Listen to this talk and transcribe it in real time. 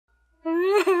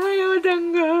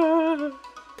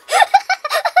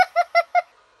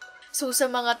So, sa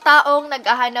mga taong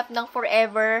naghahanap ng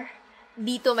forever,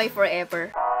 dito may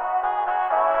forever.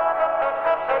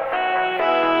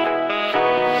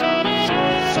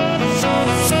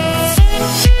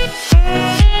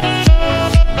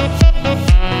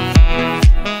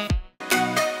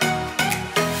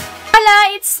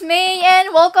 It's May and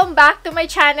welcome back to my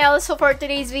channel. So for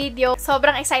today's video,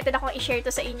 sobrang excited akong i-share to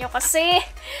sa inyo kasi,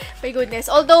 my goodness,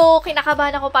 although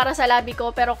kinakabahan ako para sa labi ko,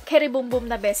 pero carry boom boom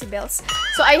na decibels.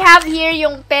 So I have here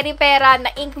yung Peri-Pera na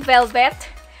Ink Velvet.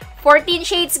 14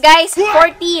 shades, guys.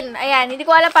 14. Ayan, hindi ko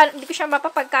alam paano, hindi ko siya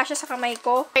mapapagkasya sa kamay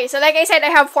ko. Okay, so like I said,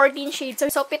 I have 14 shades.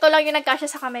 So 7 lang yung nagkasya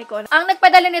sa kamay ko. Ang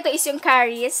nagpadala nito is yung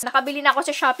Caris. Nakabili na ako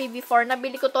sa Shopee before.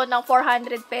 Nabili ko to ng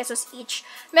 400 pesos each.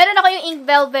 Meron ako yung Ink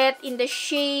Velvet in the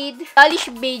shade Dalish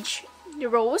Beige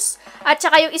Rose. At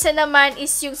saka yung isa naman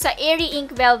is yung sa Airy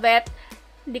Ink Velvet.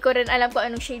 Hindi ko rin alam kung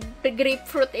anong shade.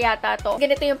 Grapefruit yata to.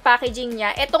 Ganito yung packaging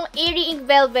niya. Etong Airy Ink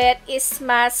Velvet is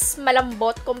mas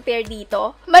malambot compare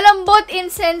dito. Malambot in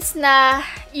sense na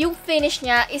yung finish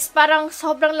niya is parang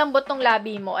sobrang lambot ng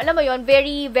labi mo. Alam mo yon,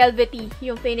 very velvety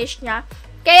yung finish niya.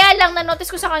 Kaya lang, na-notice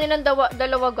ko sa kanilang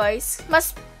dalawa guys,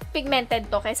 mas pigmented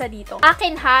to kaysa dito.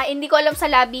 Akin ha, hindi ko alam sa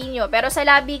labi nyo, pero sa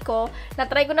labi ko,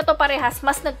 na-try ko na to parehas,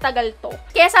 mas nagtagal to.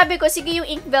 Kaya sabi ko, sige yung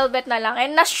Ink Velvet na lang.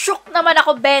 And na-shook naman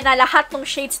ako, na lahat ng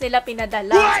shades nila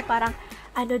pinadala. So parang,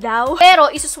 ano daw?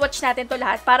 Pero, isuswatch natin to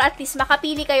lahat para at least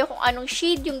makapili kayo kung anong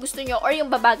shade yung gusto nyo or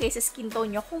yung babagay sa skin tone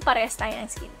nyo kung parehas tayo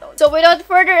ng skin tone. So, without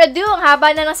further ado, ang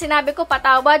haba na ng sinabi ko,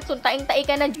 patawad, kung taing-tai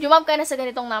ka na, jumap ka na sa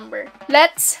ganitong number.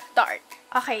 Let's start.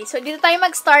 Okay, so dito tayo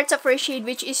mag-start sa first shade,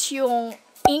 which is yung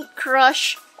Ink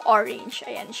Crush Orange.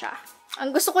 Ayan siya. Ang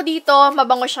gusto ko dito,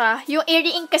 mabango siya. Yung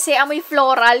Airy Ink kasi, amoy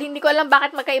floral. Hindi ko alam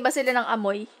bakit magkaiba sila ng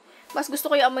amoy. Mas gusto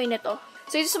ko yung amoy nito.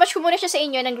 So, isuswatch ko muna siya sa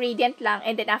inyo ng gradient lang.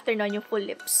 And then, after nun, yung full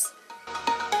lips.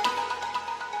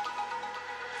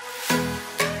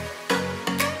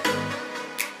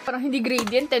 Parang hindi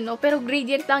gradient no? Pero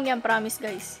gradient lang yan, promise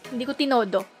guys. Hindi ko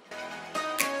tinodo.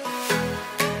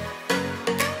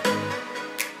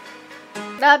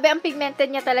 Grabe, ang pigmented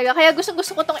niya talaga. Kaya gusto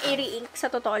ko tong Airy Ink, sa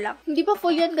totoo lang. Hindi pa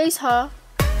full yan, guys, ha?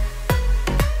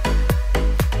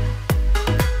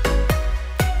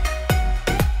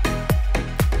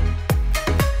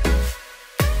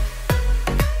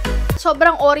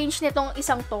 Sobrang orange nitong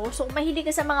isang to. So, kung mahilig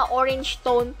ka sa mga orange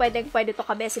tone, pwede to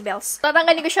ka decibels.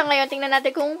 Tatanggalin ko siya ngayon. Tingnan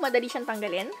natin kung madali siyang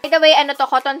tanggalin. By the way, ano to?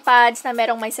 Cotton pads na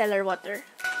merong micellar water.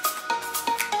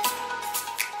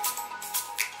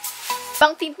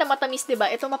 Bang tint na matamis, diba?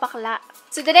 Ito mapakla.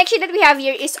 So, the next shade that we have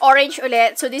here is orange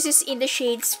ulit. So, this is in the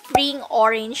shade Spring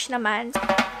Orange naman.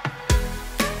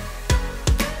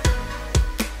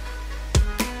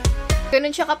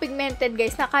 Ganun siya ka-pigmented,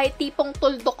 guys, na kahit tipong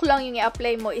tuldok lang yung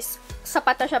i-apply mo is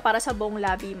sapat na siya para sa buong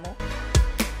labi mo.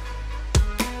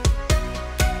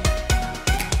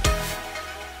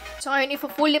 So, ngayon,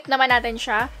 i-full lip naman natin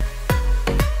siya.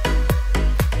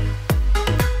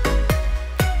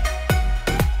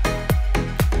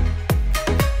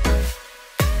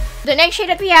 The next shade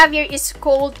that we have here is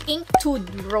called Ink Tude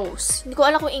Rose. Hindi ko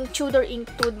alam kung Ink Tude or Ink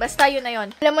Tude. Basta yun na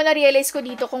yun. Alam mo, na-realize ko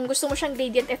dito, kung gusto mo siyang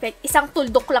gradient effect, isang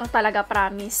tuldok lang talaga,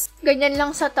 promise. Ganyan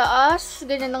lang sa taas,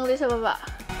 ganyan lang din sa baba.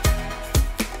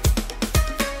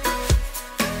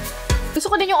 Gusto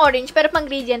ko din yung orange, pero pang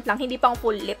gradient lang, hindi pang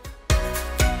full lip.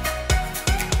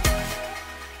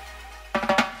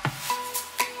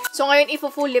 So, ngayon,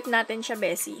 i-full lip natin siya,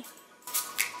 Bessie.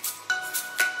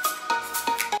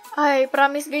 Ay,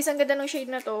 promise guys, ang ganda ng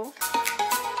shade na to.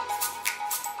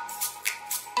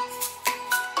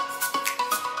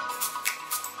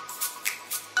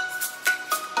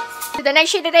 The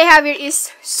next shade that I have here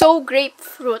is So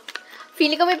Grapefruit.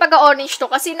 Feeling ko may pagka-orange to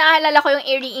kasi naalala ko yung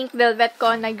Airy Ink Velvet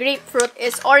ko na grapefruit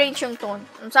is orange yung tone.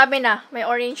 Sabi na, may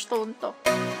orange tone to.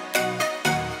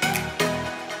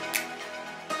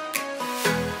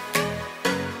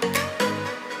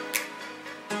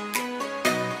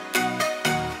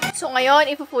 So, ngayon,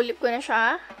 ipo-full lip ko na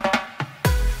siya.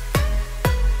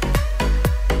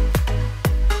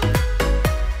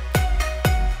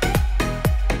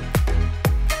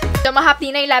 So, mahapdi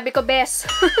na yung labi ko, best.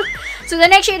 So, the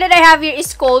next shade that I have here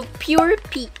is called Pure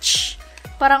Peach.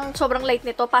 Parang sobrang light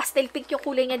nito. Pastel pink yung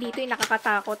kulay niya dito, yung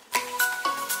nakakatakot.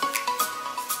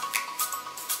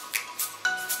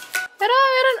 Pero,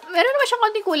 meron naman siyang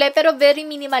konting kulay, pero very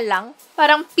minimal lang.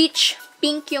 Parang peach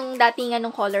pink yung datingan ng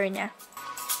color niya.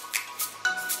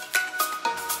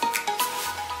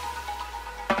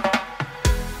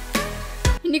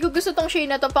 Hindi ko gusto tong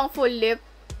shade na to pang full lip.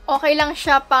 Okay lang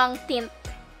siya pang tint.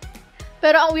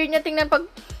 Pero ang weird niya tingnan pag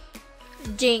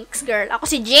Jinx, girl. Ako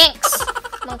si Jinx!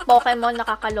 Ng Pokemon,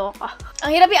 nakakaloka.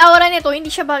 Ang hirap i-aura nito,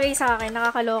 hindi siya bagay sa akin.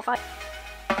 Nakakaloka.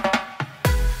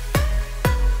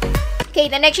 Okay,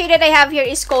 the next shade that I have here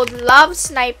is called Love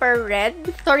Sniper Red.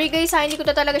 Sorry guys, hindi ko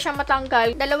na talaga siya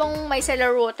matanggal. Dalawang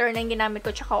micellar water na yung ginamit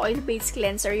ko, tsaka oil-based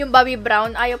cleanser. Yung Bobby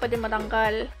Brown, ayaw pa din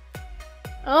matanggal.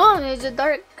 Oh, medyo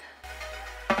dark.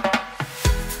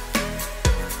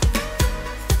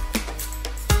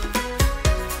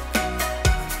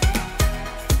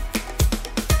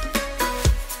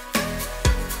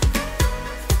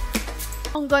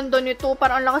 Ang ganda nito,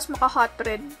 parang ang lakas maka-hot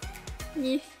red.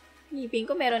 Ngipin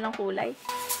ko meron ng kulay.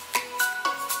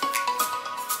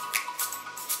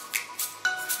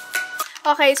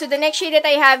 Okay, so the next shade that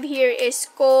I have here is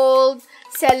called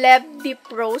Celeb Deep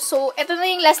Rose. So, ito na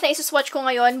yung last na isuswatch ko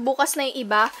ngayon. Bukas na yung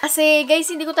iba. Kasi,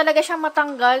 guys, hindi ko talaga siya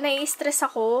matanggal. Nai-stress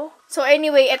ako. So,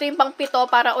 anyway, ito yung pang pito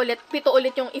para pito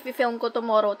ulit yung i-film ko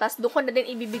tomorrow. Tapos, doon ko na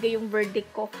din ibibigay yung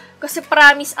verdict ko. Kasi,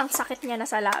 promise, ang sakit niya na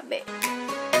sa labi.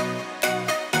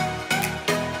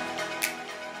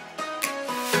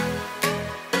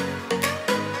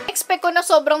 Expect ko na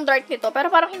sobrang dark nito, pero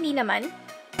parang hindi naman.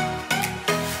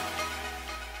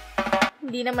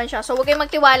 Hindi naman siya. So, huwag kayong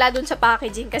magtiwala dun sa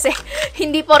packaging kasi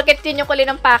hindi porket yun yung kulay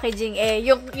ng packaging,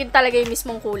 yun talaga yung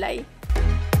mismong kulay.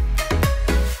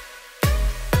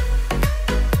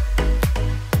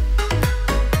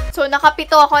 So,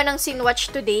 nakapito ako ng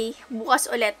sinwatch today. Bukas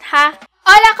ulit, ha?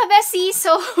 Hola ka, Bessie!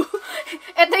 So,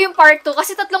 ito yung part 2.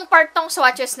 Kasi tatlong part tong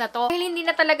swatches na to. Dahil hindi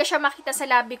na talaga siya makita sa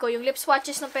labi ko, yung lip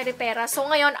swatches ng Peri-Pera. So,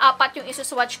 ngayon, 4 yung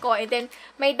isuswatch ko. And then,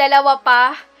 may 2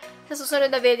 pa sa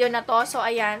susunod na video na to. So,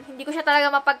 ayan. Hindi ko siya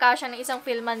talaga mapagkasya ng isang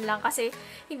filman lang. Kasi,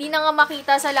 hindi na nga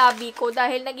makita sa labi ko.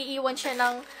 Dahil nagiiwan siya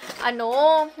ng,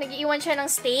 nagiiwan siya ng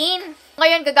stain.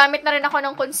 Ngayon, gagamit na rin ako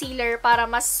ng concealer para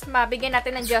mas mabigyan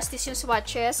natin ng justice yung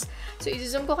swatches. So,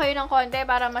 i-zoom ko kayo ng konti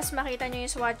para mas makita nyo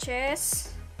yung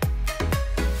swatches.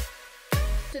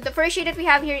 So, the first shade that we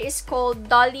have here is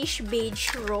called Daiso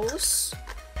Beige Rose.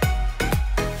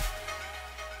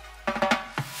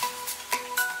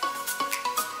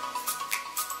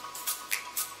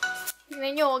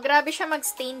 Tingnan nyo, grabe siya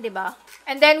mag-stain, diba?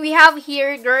 And then, we have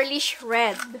here Girlish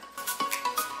Red.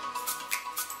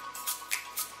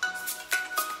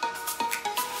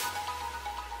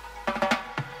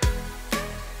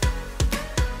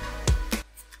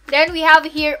 Then, we have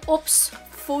here Oops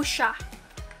Fuchsia.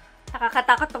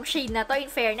 Nakakatakot tong shade na to, in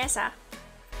fairness, ah.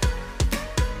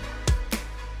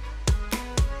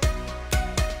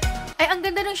 Ay, ang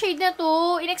ganda ng shade na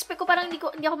to. In-expect ko parang hindi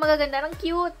ako magaganda. Ang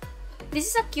cute. This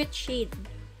is a cute shade.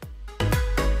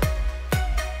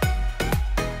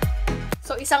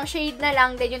 So, isang shade na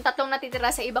lang. Then, yung tatlong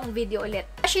natitira sa ibang video ulit.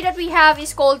 The shade that we have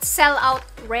is called Sell Out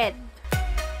Red.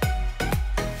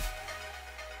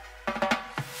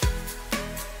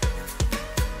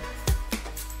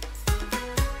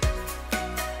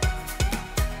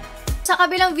 Sa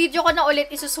kabilang video ko na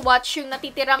ulit isuswatch yung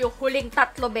natitirang yung huling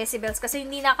 3 decibels kasi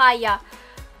hindi na kaya.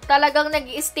 Talagang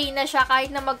nag-i-stay na siya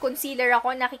kahit na mag-concealer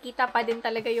ako, nakikita pa din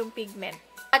talaga yung pigment.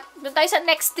 At doon tayo sa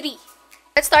next 3.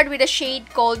 Let's start with a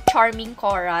shade called Charming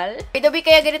Coral. By the way,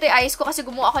 kaya ganito yung eyes ko kasi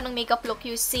gumawa ako ng makeup look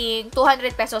using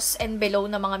 200 pesos and below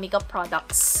na mga makeup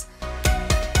products.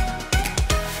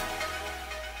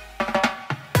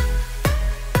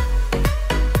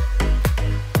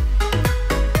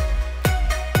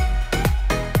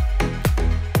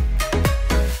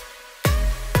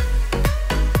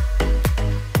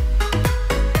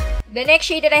 The next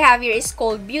shade that I have here is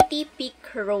called Beauty Peak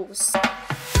Rose.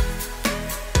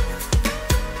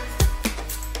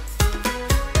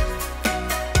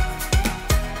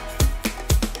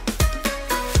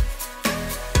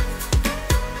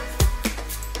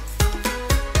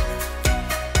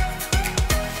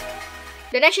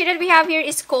 The next shade that we have here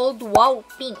is called Wow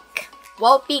Pink.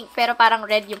 Wow Pink, pero parang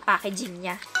red yung packaging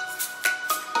niya.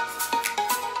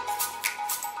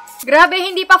 Grabe,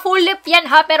 hindi pa full lip yan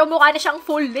ha, pero mukha na siyang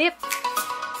full lip.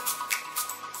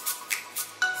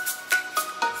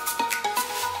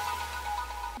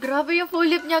 Grabe yung full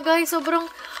lip niya, guys. Sobrang...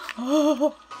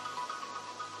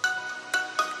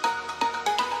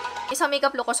 Isang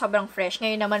makeup look ko sobrang fresh.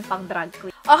 Ngayon naman pang drag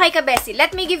queen. Okay ka, Bessie.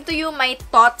 Let me give to you my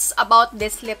thoughts about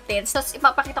this lip tint. Tapos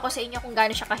ipapakita ko sa inyo kung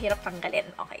gaano siya kahirap tanggalin.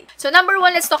 Okay. So, number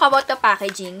 1, let's talk about the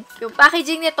packaging. Yung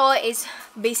packaging nito is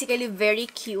basically very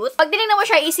cute. Pag dinignan mo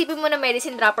siya, isipin mo na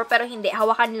medicine dropper, pero hindi.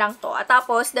 Hawakan lang to. At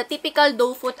tapos, the typical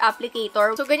doe foot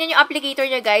applicator. So, ganyan yung applicator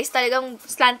niya, guys. Talagang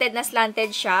slanted na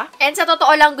slanted siya. And sa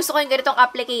totoo lang, gusto ko yung ganitong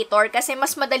applicator kasi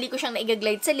mas madali ko siyang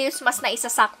naigaglide sa lips. Mas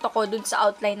naisasakto ko dun sa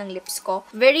outline ng lips ko.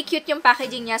 Very cute yung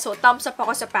packaging niya. So, thumbs up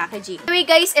ako sa packaging. Anyway,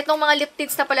 guys, guys, itong mga lip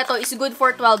tints na pala to is good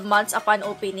for 12 months upon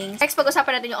opening. Next,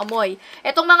 pag-usapan natin yung amoy.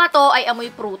 Itong mga to ay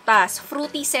amoy prutas.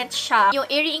 Fruity scent siya. Yung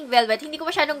Airy Ink Velvet, hindi ko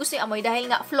masyadong gusto yung amoy dahil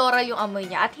nga floral yung amoy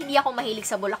niya at hindi ako mahilig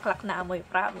sa bulaklak na amoy,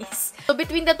 promise. So,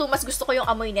 between the two, mas gusto ko yung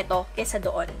amoy nito kesa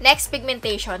doon. Next,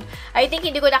 pigmentation. I think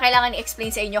hindi ko na kailangan i-explain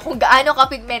sa inyo kung gaano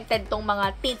ka-pigmented tong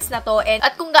mga tints na to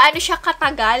at kung gaano siya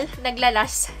katagal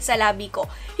naglalas sa labi ko.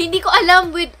 Hindi ko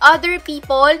alam with other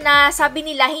people na sabi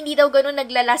nila hindi daw ganun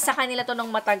naglalas sa kanila to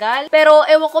ng matagal. Pero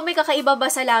ewan ko, may kakaiba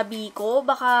ba sa labi ko?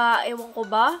 Baka ewan ko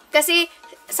ba? Kasi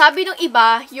sabi nung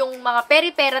iba, yung mga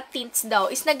Peri-Pera tints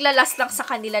daw is naglalas lang sa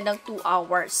kanila ng 2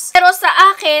 hours. Pero sa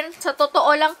akin, sa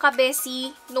totoo lang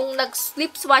kabesi, nung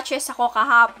nag-lip swatches ako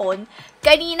kahapon,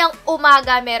 kaninang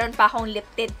umaga meron pa akong lip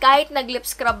tint. Kahit nag-lip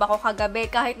scrub ako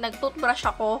kagabi, kahit nag-toothbrush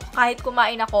ako, kahit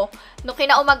kumain ako, nung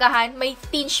kinaumagahan, may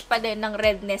tinge pa din ng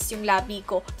redness yung labi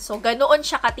ko. So, ganoon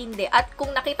siya katindi. At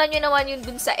kung nakita nyo naman yun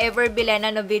dun sa Ever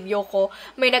Bilena na video ko,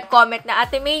 may nag-comment na,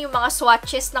 Ate May, yung mga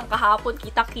swatches ng kahapon,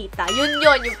 kita-kita. Yun,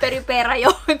 yung Peri-Pera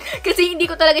yun. Kasi hindi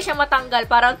ko talaga siya matanggal.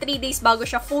 Parang 3 days bago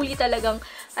siya fully talagang,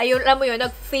 ayun, alam mo yun,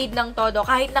 nag-fade ng todo.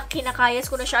 Kahit na kinakayas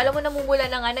ko na siya, alam mo, namumula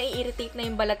na nga, nai-irritate na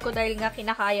yung balat ko dahil nga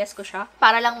kinakayas ko siya.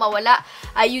 Para lang mawala,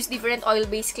 I use different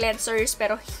oil-based cleansers,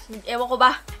 pero ewan ko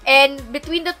ba. And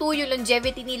between the two, yung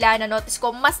longevity nila, na-notice ko,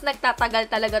 mas nagtatagal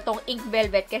talaga tong Ink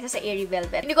Velvet kaysa sa Airy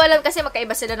Velvet. Hindi ko alam kasi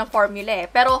magkaiba sila ng formula eh.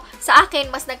 Pero sa akin,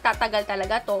 mas nagtatagal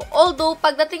talaga to. Although,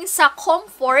 pagdating sa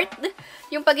comfort,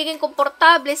 yung pagiging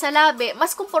komportable sa labi,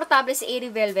 mas komportable si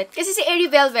Airy Velvet. Kasi si Airy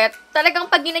Velvet,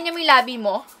 talagang pag ginanya mo yung labi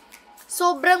mo,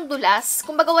 sobrang dulas.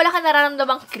 Kumbaga, wala ka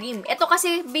nararamdamang cream. Ito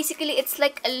kasi, basically, it's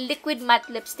like a liquid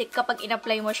matte lipstick kapag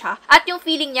in-apply mo siya. At yung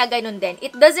feeling niya, ganun din.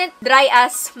 It doesn't dry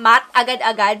as matte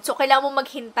agad-agad. So, kailangan mo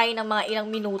maghintay ng mga ilang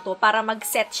minuto para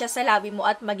mag-set siya sa labi mo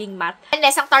at maging matte.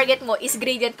 Unless, ang target mo is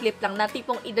gradient lip lang na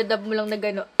tipong idadab mo lang na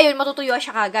gano'n. Ayun, matutuyo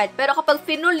siya kagad. Pero kapag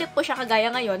finull lip mo siya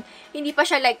kagaya ngayon, hindi pa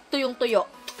siya like tuyong-tuyo.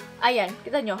 Ayan,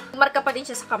 kita nyo. Marka pa din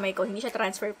siya sa kamay ko. Hindi siya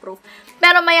transfer proof.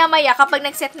 Pero maya-maya, kapag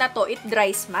nag-set na to, it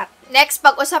dries matte. Next,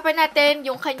 pag-usapan natin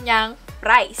yung kanyang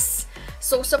price.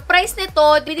 So, sa price nito,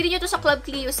 binili nyo to sa Club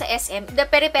Clio sa SM. The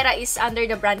Peri-Pera is under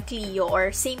the brand Clio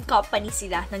or same company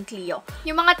sila ng Clio.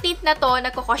 Yung mga tint na to,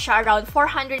 nagkakos siya around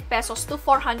 400 pesos to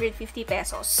 450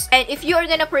 pesos. And if you are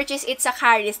gonna purchase it sa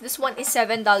Caris, this one is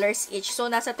 $7 each. So,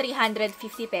 nasa 350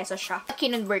 pesos siya.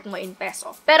 Kinonvert mo in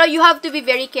peso. Pero you have to be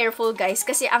very careful, guys,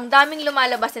 kasi ang daming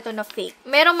lumalabas nito na fake.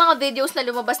 Merong mga videos na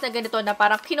lumabas na ganito na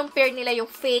parang kinumpare nila yung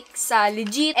fake sa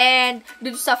legit. And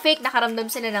dun sa fake, nakaramdam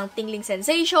sila ng tingling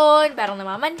sensation, parang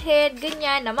namamanhid,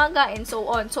 ganyan, namaga, and so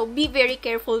on. So, be very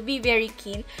careful, be very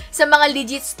keen. Sa mga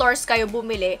legit stores kayo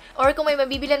bumili, or kung may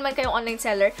mabibilan man kayong online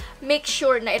seller, make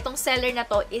sure na itong seller na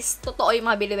to is totoo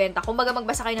yung mga binibenta. Kumbaga,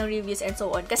 magbasa kayo ng reviews and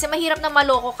so on. Kasi mahirap na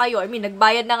maloko kayo. I mean,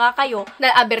 nagbayad na nga kayo,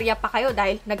 na-aberya pa kayo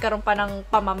dahil nagkaroon pa ng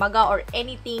pamamaga or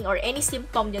anything, or any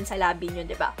symptom dyan sa labi nyo,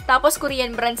 diba? Tapos,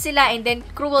 Korean brand sila, and then,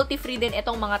 cruelty-free din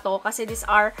itong mga to, kasi these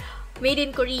are made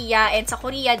in Korea, and sa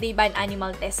Korea, they ban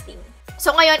animal testing.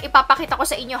 So, ngayon, ipapakita ko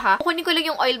sa inyo ha. Kukunin ko lang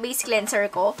yung oil-based cleanser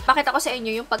ko. Pakita ko sa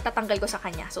inyo yung pagtatanggal ko sa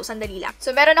kanya. So, sandali lang. So,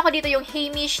 meron ako dito yung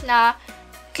Heimish na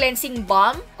cleansing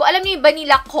balm. Kung alam niyo yung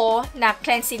vanilla ko na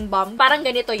cleansing balm, parang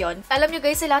ganito yon. Alam niyo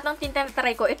guys, sa lahat ng tinta na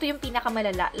try ko, ito yung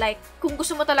pinakamalala. Like, kung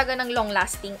gusto mo talaga ng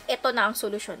long-lasting, ito na ang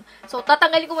solusyon. So,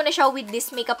 tatanggalin ko muna siya with this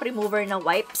makeup remover na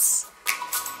wipes.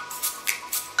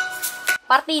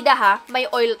 Partida ha, may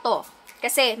oil to.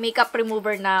 Kasi makeup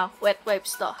remover na wet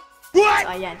wipes to. What?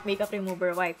 So, ayan, makeup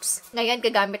remover wipes. Ngayon,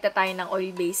 gagamit na tayo ng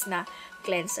oil-based na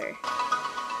cleanser.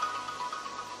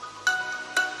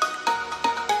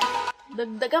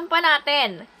 Dagdagan pa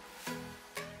natin.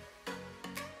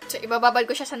 So, ibababad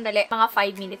ko siya sandali. Mga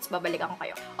 5 minutes, babalikan ko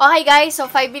kayo. Okay, guys.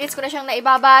 So, 5 minutes ko na siyang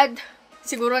naibabad.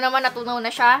 Siguro naman natunaw na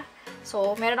siya.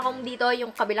 So, meron akong dito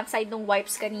yung kabilang side ng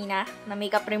wipes kanina na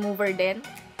makeup remover din.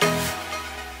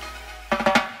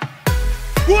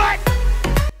 What?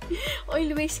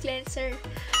 Oil-based cleanser.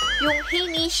 Yung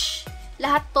Heimish,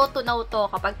 lahat to tunaw to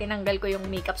kapag tinanggal ko yung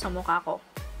makeup sa mukha ko.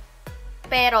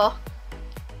 Pero,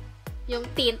 yung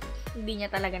tint, hindi niya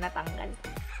talaga natanggal.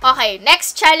 Okay,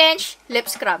 next challenge,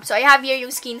 lip scrub. So, I have here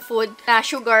yung Skin Food na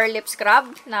sugar lip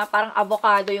scrub na parang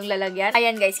avocado yung lalagyan.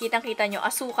 Ayan guys, kitang-kita nyo,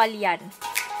 asukal yan.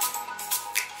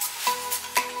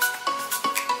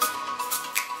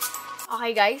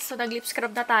 Okay guys, so nag-lip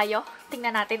scrub na tayo.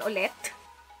 Tingnan natin ulit.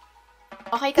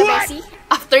 Okay ka, Bessie?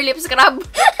 After lip scrub.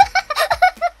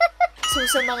 So,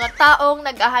 sa mga taong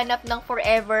naghahanap ng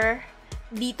forever,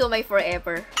 dito may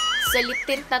forever. Sa lip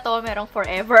tint na to, merong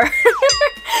forever.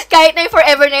 Kahit na yung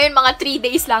forever na yun, mga 3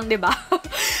 days lang, diba?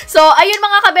 So, ayun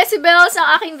mga ka-Besibels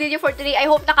ang aking video for today. I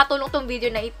hope nakatulong tong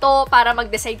video na ito para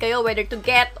mag-decide kayo whether to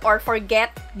get or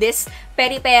forget this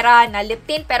Peri-Pera na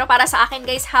Liptint. Pero para sa akin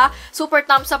guys ha, super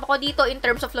thumbs up ako dito in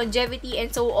terms of longevity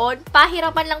and so on.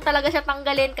 Pahirapan lang talaga siya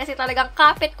tanggalin kasi talagang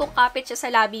kapit kung kapit siya sa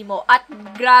labi mo at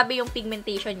grabe yung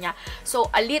pigmentation niya.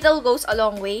 So, a little goes a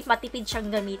long way. Matipid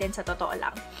siyang gamitin sa totoo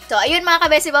lang. So, ayun mga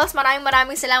ka-Besibels,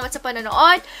 maraming salamat sa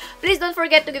panonood. Please don't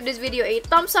forget to give this video a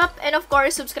thumbs up and of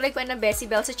course, subscribe ko na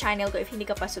Besibels sa channel ko if hindi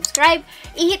ka pa subscribe.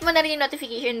 I-hit mo na rin yung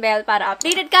notification bell para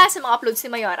updated ka sa mga uploads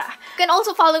ni Mayora. You can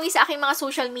also follow me sa aking mga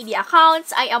social media accounts.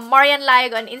 I am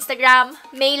Layug on Instagram,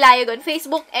 May Layug on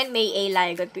Facebook, and May A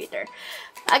Layug on Twitter.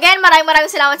 Again, maraming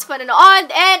salamat sa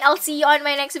panonood and I'll see you on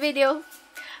my next video.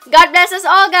 God bless us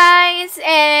all guys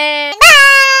and bye!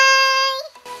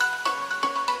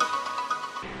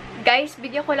 Guys,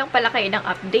 bigyan ko lang pala kayo ng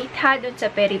update ha dun sa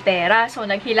Peri-Pera. So,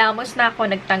 naghilamos na ako,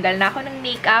 nagtanggal na ako ng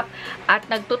makeup, at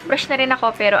nag-toothbrush na rin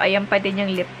ako, pero ayan pa din yung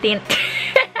lip tint.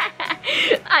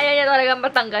 Ayaw niya talaga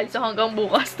matanggal. So, hanggang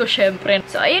bukas to, syempre.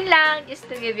 So, ayun lang. Just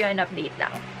to give you an update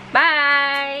lang.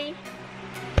 Bye!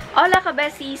 Hola ka,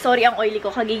 Bessie. Sorry ang oily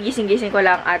ko. Kagigising-gising ko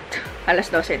lang at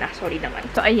alas 12 na. Sorry naman.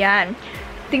 So, ayan.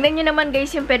 Tingnan nyo naman, guys,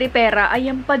 yung Peri-Pera.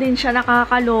 Ayan pa din siya.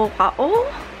 Nakakaloka. Oh!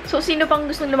 So, sino pang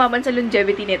gustong lumaban sa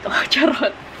longevity nito?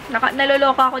 Charot.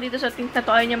 Naloloka ako dito sa tint na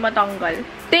to. Ayaw niya matanggal.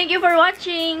 Thank you for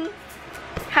watching!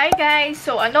 Hi guys!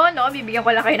 So bibigyan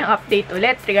ko lang kayo ng update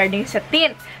ulit regarding sa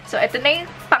tint. So, ito na yung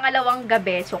pangalawang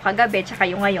gabi. So, kagabi, tsaka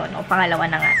yung ngayon. O, pangalawa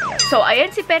na nga. So,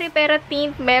 ayan si Peri-Pera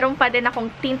tint. Meron pa din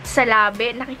akong tint sa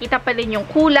labi. Nakikita pa din yung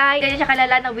kulay. Ganyan siya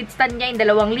kalala na withstand niya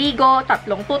yung 2 ligo, 3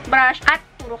 toothbrush, at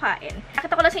puro kain.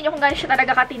 Nakita ko lang sa inyo kung gano'n siya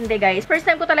talaga katinde, guys. First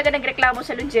time ko talaga nagreklamo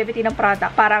sa longevity ng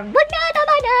product. Parang, wag na,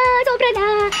 tama na, sobra na.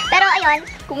 Pero, ayun,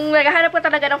 kung naghahanap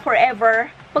ka talaga ng forever,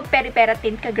 pag Peri-Pera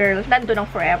tint ka, girl, nandun ang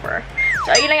forever.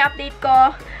 So, ayun lang yung update ko.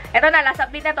 Ito na, last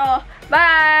update na to.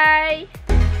 Bye!